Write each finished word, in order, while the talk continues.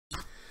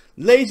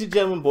Ladies and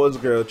gentlemen, boys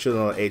and girls,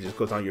 children of all ages, of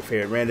course, I'm your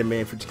favorite random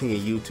man for King of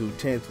YouTube.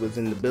 10th was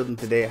in the building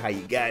today. How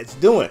you guys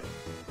doing?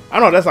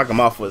 I know that's like a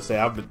mouthful to say.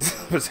 I've been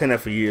saying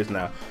that for years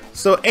now.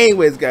 So,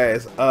 anyways,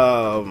 guys,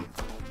 I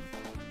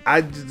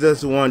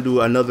just want to do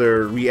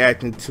another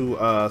reaction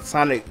to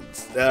Sonic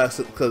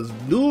because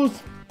news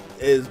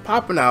is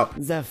popping out.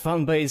 The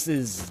fan base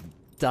is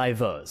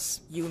diverse.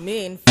 You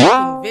mean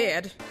fucking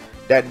weird?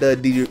 That the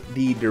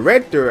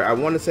director, I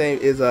want to say,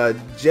 is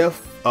Jeff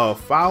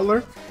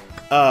Fowler.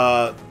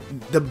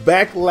 The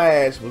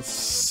backlash was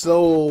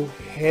so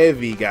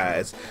heavy,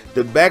 guys.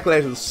 The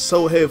backlash was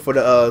so heavy for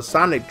the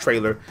Sonic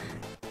trailer,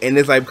 and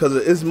it's like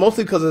it's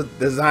mostly because of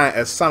the design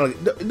as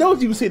Sonic. Those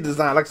of you who see the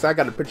design, like I said, I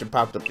got a picture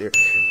popped up there.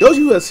 Those of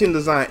you who have seen the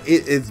design,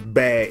 it is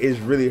bad. It's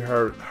really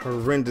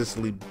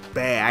horrendously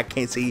bad. I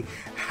can't see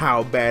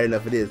how bad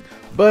enough it is.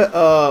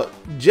 But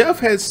Jeff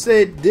has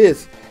said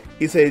this.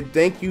 He said,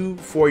 "Thank you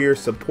for your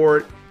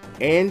support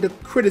and the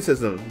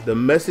criticism. The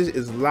message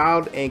is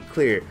loud and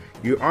clear.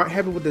 You aren't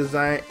happy with the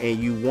design and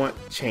you want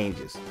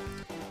changes.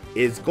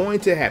 It's going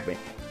to happen.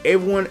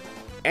 Everyone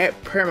at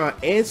Paramount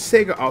and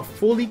Sega are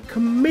fully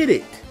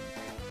committed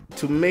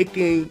to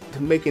making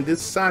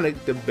this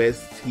Sonic the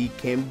best he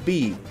can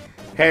be.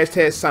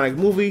 Hashtag Sonic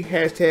movie.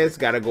 Hashtags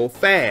gotta go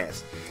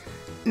fast."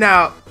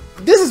 Now,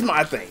 this is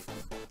my thing.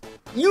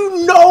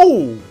 You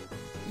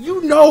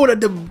know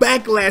that the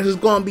backlash is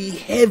gonna be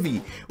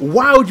heavy.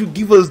 Why would you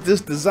give us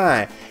this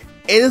design?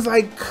 And it's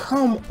like,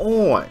 come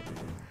on.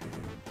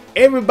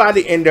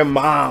 Everybody and their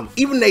mom,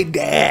 even their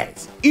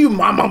dads, even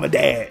my mom and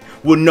dad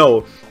will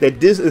know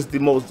that this is the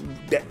most,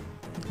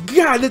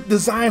 God, this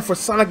design for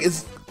Sonic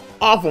is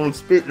awful. I'm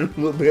spitting a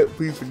little bit,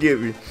 please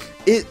forgive me.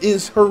 It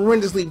is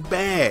horrendously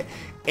bad,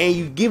 and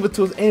you give it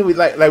to us anyway.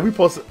 Like we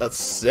supposed to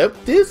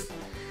accept this,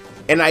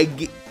 and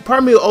part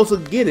of me will also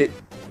get it.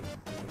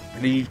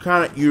 And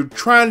you're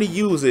trying to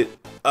use it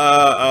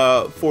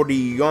for the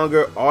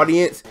younger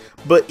audience,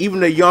 but even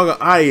the younger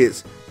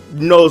audience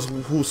knows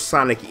who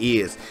Sonic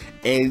is.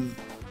 And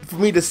for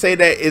me to say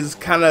that is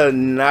kind of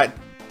not,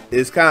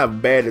 it's kind of a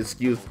bad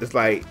excuse. It's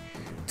like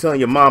telling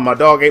your mom, "My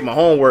dog ate my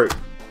homework,"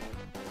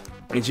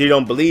 and she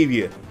don't believe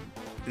you.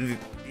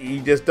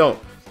 You just don't.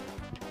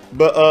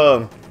 But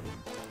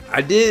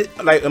I did,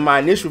 like, in my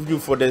initial review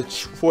for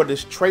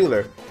this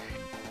trailer,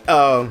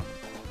 I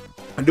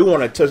do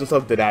want to touch on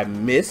something that I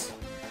missed.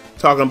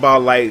 Talking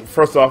about, like,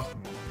 first off,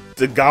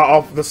 the guy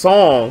off the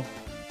song.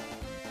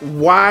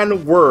 Why in the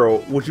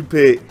world would you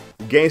pick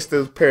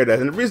Gangsta's Paradise?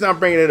 And the reason I'm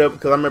bringing it up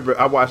because I remember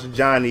I watched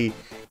Johnny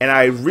and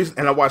I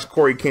watched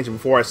Corey Kenshin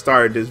before I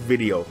started this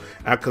video,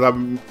 because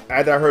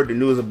after I heard the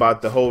news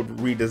about the whole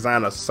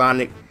redesign of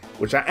Sonic,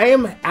 which I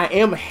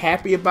am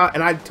happy about,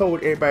 and I told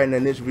everybody in the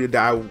initial video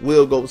that I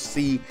will go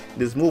see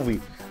this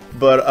movie.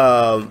 But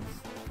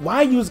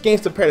why use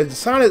Gangsta Paradise? The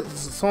Sonic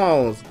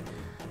songs,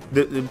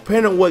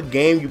 depending on what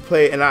game you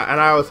play, and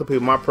I always tell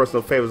people my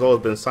personal favorite has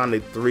always been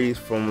Sonic 3's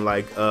from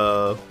like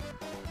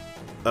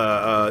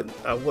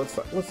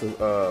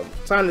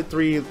Sonic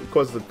 3, of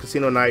course, the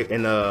Casino Night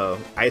and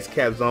Ice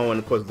Cap Zone, and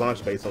of course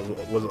Launch Base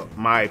was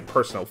my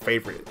personal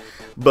favorite.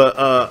 But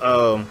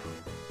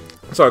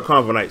sorry,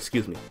 Carnival Night,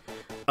 excuse me.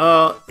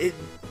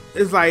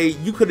 It's like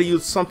you could have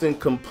used something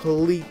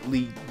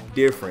completely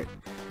different,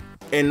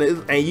 and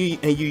you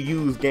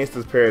use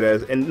Gangsta's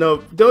Paradise. And no,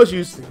 those of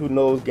you who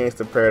knows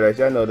Gangsta Paradise,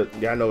 y'all know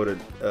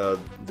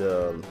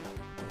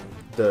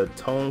the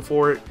tone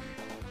for it.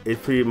 It's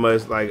pretty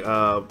much like,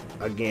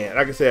 again,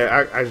 like I said,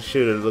 I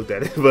should have looked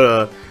at it,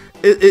 but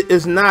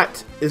it's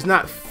not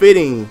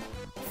fitting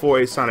for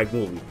a Sonic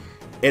movie.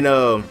 And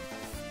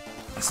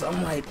so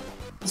I'm like,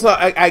 so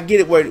I get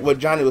it what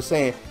Johnny was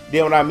saying.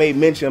 Then when I made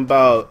mention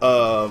about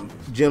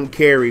Jim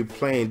Carrey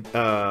playing,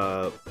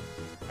 I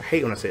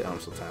hate when I say I'm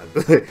so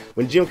tired.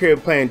 When Jim Carrey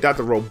playing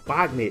Dr.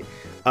 Robotnik,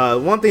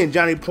 one thing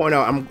Johnny pointed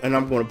out, and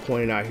I'm going to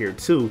point it out here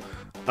too,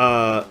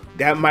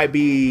 that might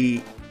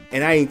be.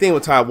 And I didn't think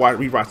until I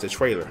rewatched the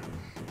trailer.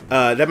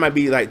 That might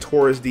be like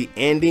towards the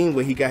ending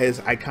when he got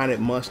his iconic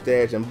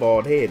mustache and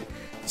bald head.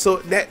 So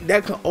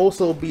that can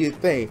also be a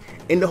thing.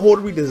 And the whole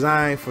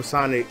redesign for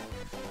Sonic,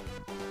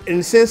 in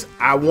a sense,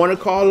 I want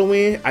to call a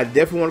win. I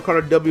definitely want to call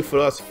a W for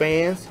us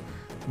fans.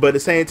 But at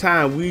the same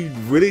time, we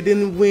really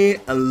didn't win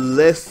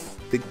unless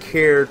the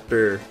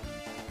character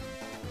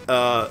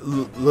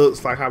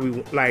looks like how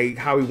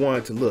we want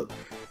it to look.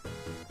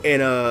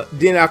 And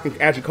then I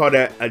can actually call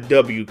that a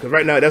W, because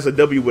right now that's a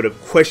W with a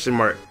question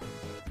mark,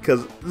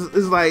 because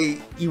it's like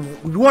you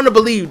want to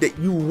believe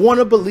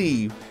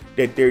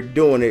that they're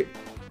doing it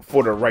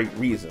for the right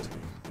reasons,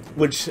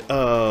 which is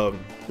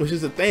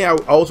the thing I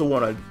also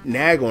want to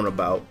nag on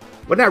about,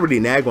 but not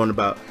really nag on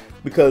about,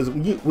 because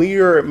when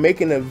you're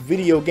making a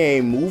video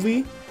game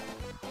movie,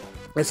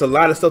 it's a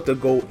lot of stuff to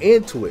go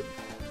into it.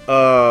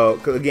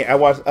 Because again, I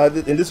watched, and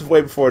this is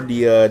way before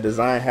the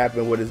design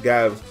happened, where this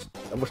guy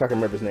I wish I could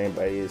remember his name,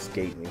 but it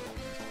escaped me.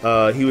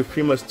 He was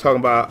pretty much talking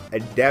about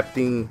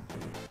adapting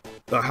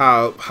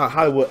how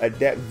Hollywood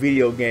adapt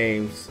video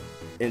games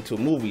into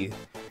movies,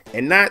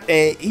 and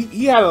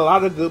he had a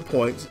lot of good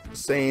points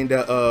saying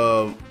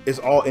that it's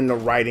all in the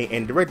writing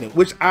and directing,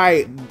 which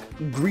I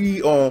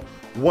agree on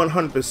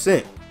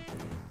 100%.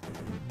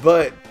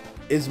 But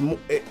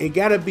it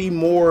gotta be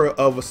more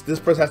of this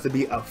person has to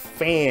be a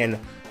fan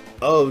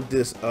of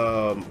this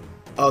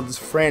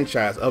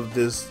franchise, of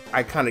this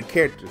iconic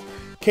character.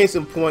 Case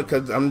in point,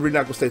 because I'm really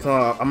not gonna stay so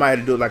long, I might have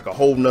to do like a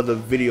whole nother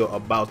video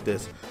about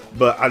this,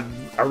 but I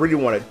really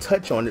want to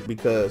touch on it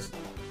because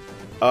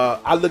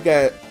I look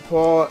at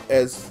Paul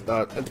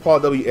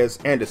W. S.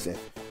 Anderson,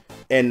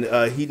 and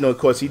he, of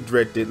course, he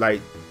directed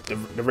like the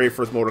very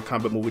first Mortal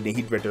Kombat movie. Then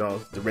he directed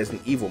on the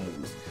Resident Evil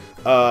movies.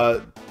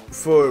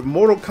 For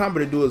Mortal Kombat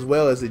to do as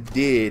well as it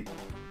did,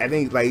 I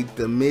think like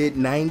the mid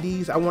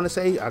 '90s. I want to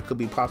say, I could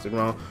be possibly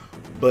wrong,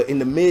 but in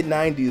the mid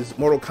 '90s,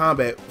 Mortal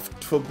Kombat,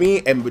 for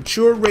being a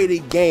mature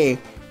rated game,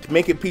 to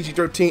make it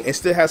PG-13 and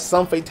still have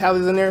some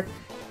fatalities in there,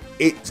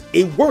 it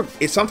worked.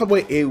 It's some type of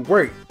way it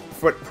worked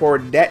for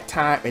that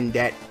time and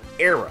that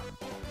era.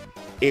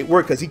 It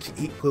worked because he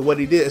what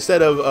he did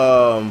instead of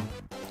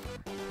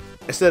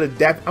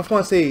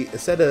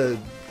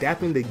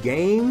adapting the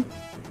game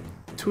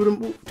to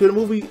the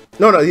movie.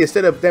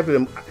 Instead of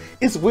adapting,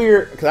 it's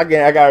weird because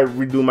again I gotta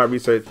redo my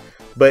research.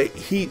 But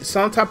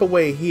some type of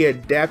way he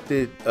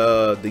adapted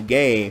the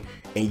game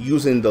and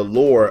using the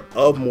lore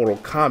of Mortal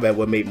Kombat,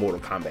 what made Mortal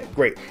Kombat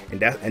great. And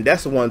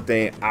that's the one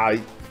thing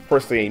I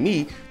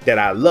personally that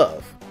I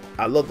love.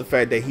 I love the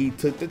fact that he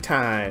took the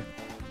time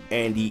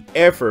and the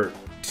effort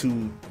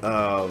to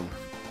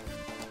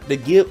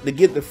give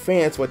the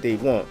fans what they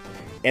want.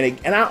 And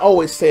I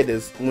always say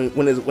this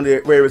when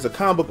there is a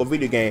comic book or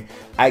video game,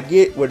 I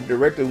get what the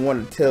director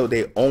want to tell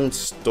their own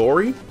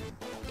story.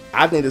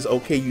 I think it's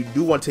okay. You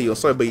do want to tell your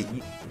story, but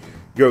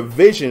your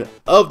vision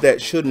of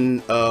that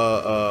shouldn't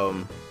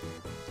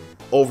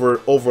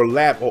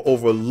overlap or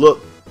overlook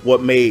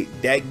what made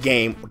that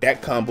game,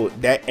 that comic book,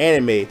 that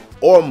anime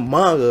or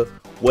manga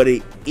what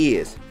it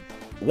is.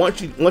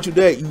 Once you do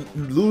that, you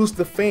lose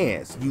the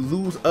fans. You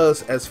lose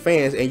us as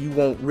fans, and you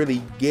won't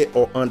really get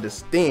or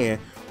understand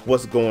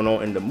what's going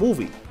on in the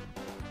movie.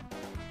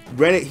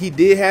 Granted, he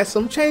did have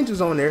some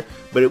changes on there,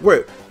 but it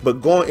worked.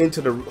 But going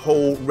into the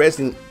whole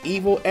Resident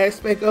Evil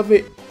aspect of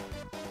it,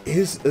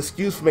 his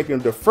excuse for making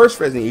the first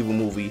Resident Evil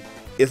movie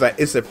is like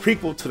it's a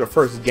prequel to the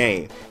first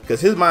game, because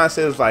his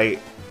mindset is like,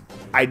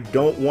 I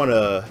don't want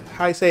to,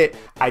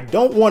 I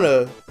don't want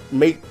to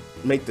make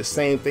the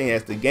same thing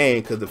as the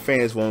game, because the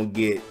fans won't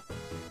get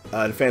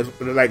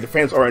the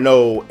fans already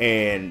know,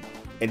 and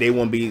they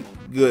won't be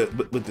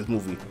good with this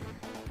movie.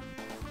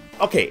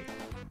 Okay,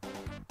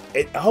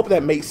 I hope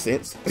that makes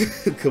sense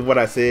because what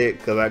I said,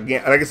 because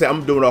again, like I said,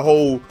 I'm doing a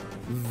whole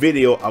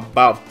video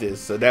about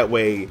this, so that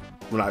way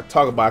when I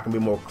talk about it, I can be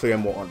more clear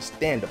and more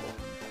understandable.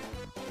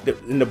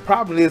 And the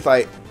problem is,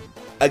 like,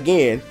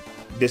 again,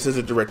 this is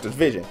a director's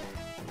vision,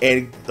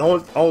 and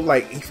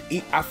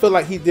I feel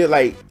like he did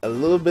like a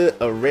little bit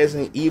of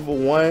Resident Evil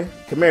 1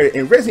 compared.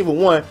 In Resident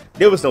Evil 1,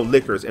 there was no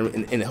liquors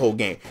in the whole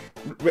game.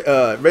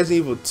 Resident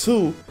Evil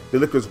 2, the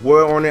liquors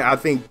were on it. I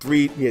think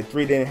 3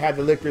 didn't have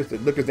the liquors. The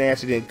liquors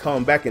actually didn't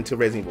come back until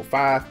Resident Evil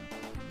 5.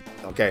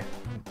 Okay,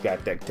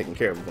 got that taken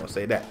care of. We're gonna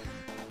say that.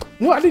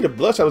 No, I think the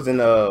Bloodshot was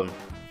in I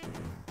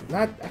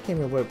can't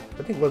remember what,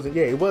 I think it wasn't.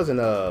 Yeah, it was in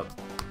the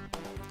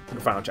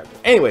final chapter.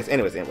 Anyways.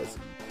 Excuse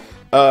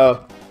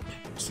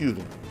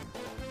me.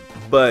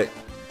 But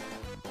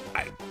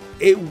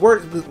it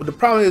works. The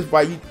problem is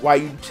why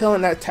you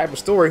telling that type of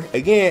story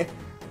again.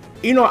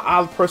 You know,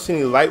 I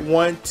personally like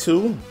 1,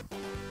 2,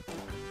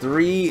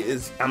 3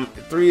 is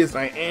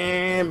like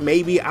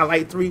maybe I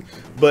like 3,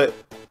 but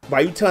by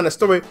you telling the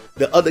story,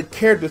 the other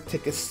characters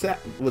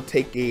will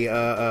be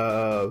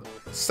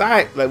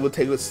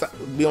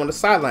on the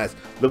sidelines.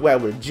 Look what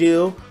happened with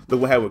Jill, look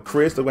what happened with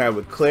Chris, look what happened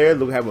with Claire,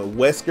 look what happened with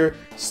Wesker,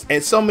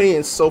 and so many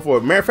and so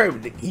forth. Matter of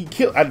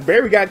fact,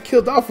 Barry got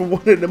killed off in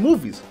one of the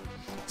movies.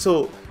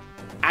 So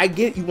I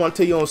get you want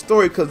to tell your own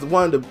story, because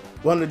one of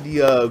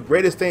the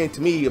greatest things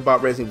to me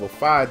about Resident Evil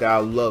 5 that I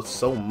love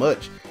so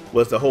much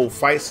was the whole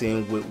fight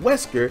scene with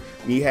Wesker.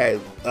 You had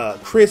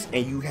Chris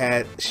and you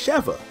had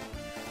Sheva.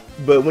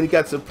 But when it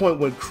got to the point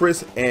when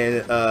Chris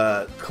and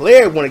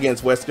Claire went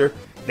against Wesker,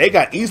 they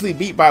got easily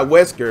beat by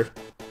Wesker,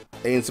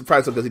 and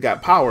surprised because he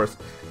got powers.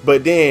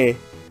 But then,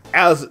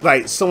 as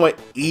like someone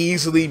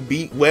easily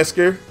beat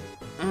Wesker,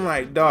 I'm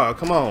like, dog,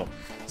 come on.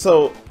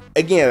 So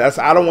again, I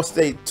don't want to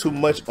stay too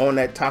much on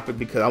that topic,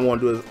 because I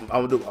want to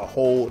do a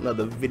whole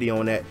another video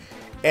on that.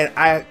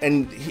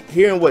 And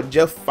hearing what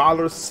Jeff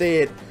Fowler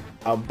said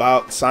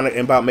about Sonic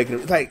and about making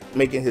his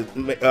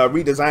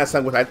redesign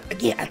Sonic, which I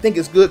think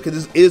it's good,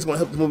 because this is going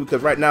to help the movie,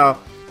 because right now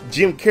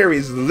Jim Carrey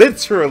is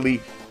literally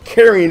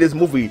carrying this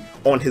movie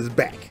on his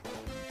back.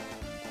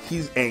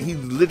 He's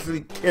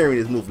literally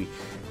carrying this movie.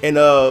 And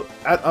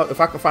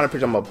if I can find a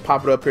picture, I'm gonna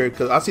pop it up here,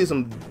 because I see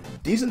some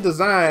decent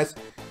designs.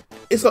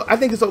 I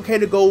think it's okay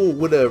to go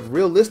with a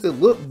realistic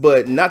look,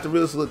 but not the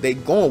realistic look they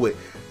going with.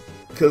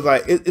 Because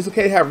like it's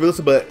okay to have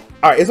realistic, but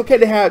it's okay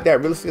to have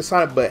that realistic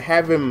Sonic, but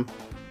have him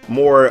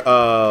more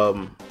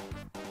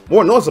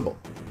noticeable.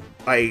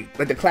 like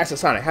the classic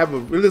Sonic. Have a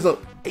realism.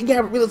 You can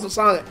have a realism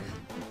Sonic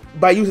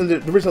by using the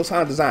original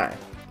Sonic design.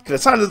 Because the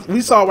Sonic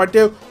we saw right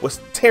there was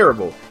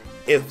terrible.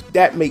 If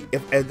that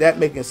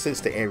making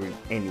sense to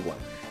anyone.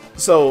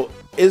 So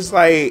it's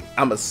like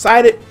I'm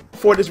excited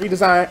for this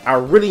redesign. I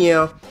really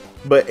am.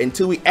 But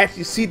until we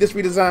actually see this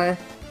redesign,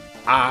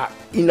 I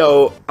don't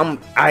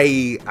want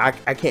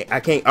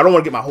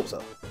to get my hopes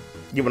up.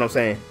 You know what I'm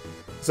saying?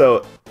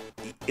 So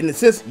in a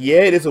sense,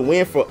 yeah, it is a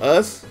win for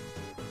us,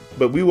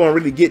 but we won't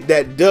really get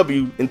that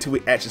W until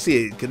we actually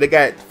see it, because they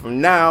got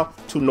from now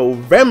to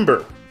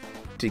November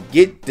to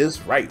get this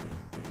right.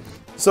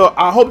 So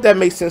I hope that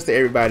makes sense to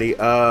everybody.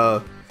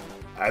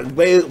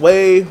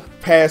 Way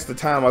past the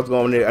time I was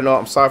going there. I know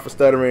I'm sorry for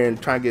stuttering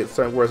and trying to get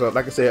certain words out.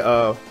 Like I said,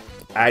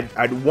 I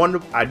do want to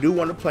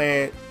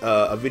plan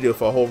a video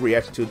for a whole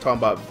reaction to talking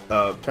about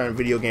turning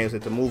video games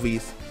into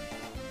movies,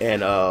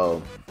 and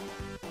I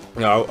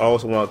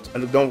also want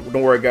to, don't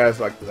worry guys,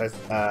 like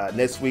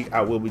next week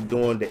I will be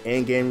doing the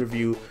end game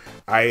review.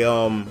 I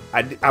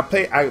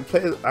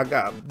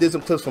did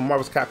some clips from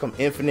Marvel's Capcom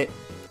Infinite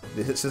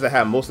since I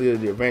have mostly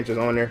of the adventures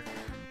on there,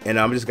 and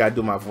I'm just gotta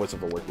do my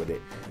voiceover work with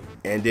it.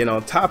 And then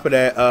on top of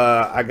that,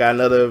 I got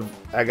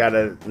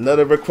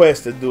another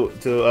request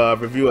to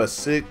review a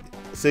sick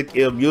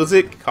ill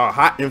music called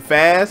Hot and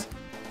Fast.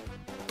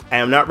 I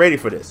am not ready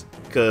for this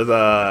because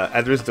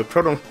as there is the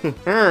Chrono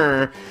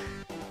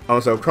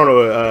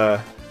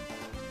Chrono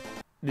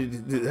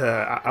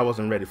I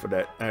wasn't ready for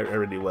that. I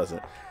really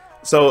wasn't.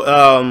 So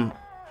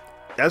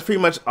that's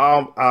pretty much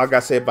all I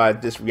gotta say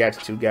about this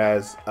reaction to,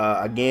 guys.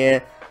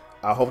 Again,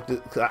 I hope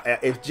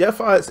if Jeff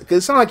Fowler, because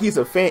it sounds like he's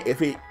a fan,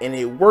 and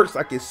it works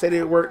like it said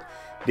it worked,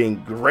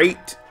 then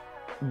great.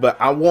 But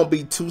I won't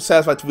be too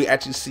satisfied till we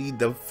actually see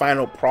the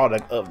final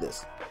product of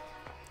this.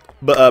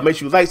 But make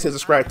sure you like,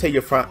 subscribe, tell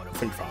your friends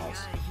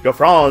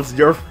about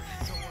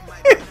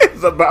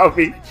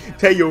me.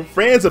 Tell your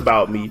friends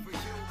about me.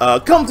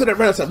 Come to the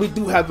Renaissance. We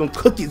do have them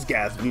cookies,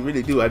 guys. We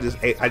really do. I just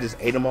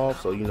ate them all,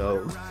 so you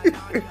know.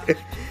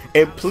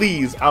 And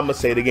please, I'm gonna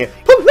say it again.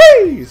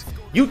 Please,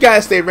 you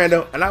guys stay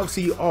random, and I will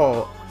see you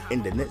all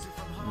in the next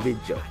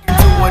video.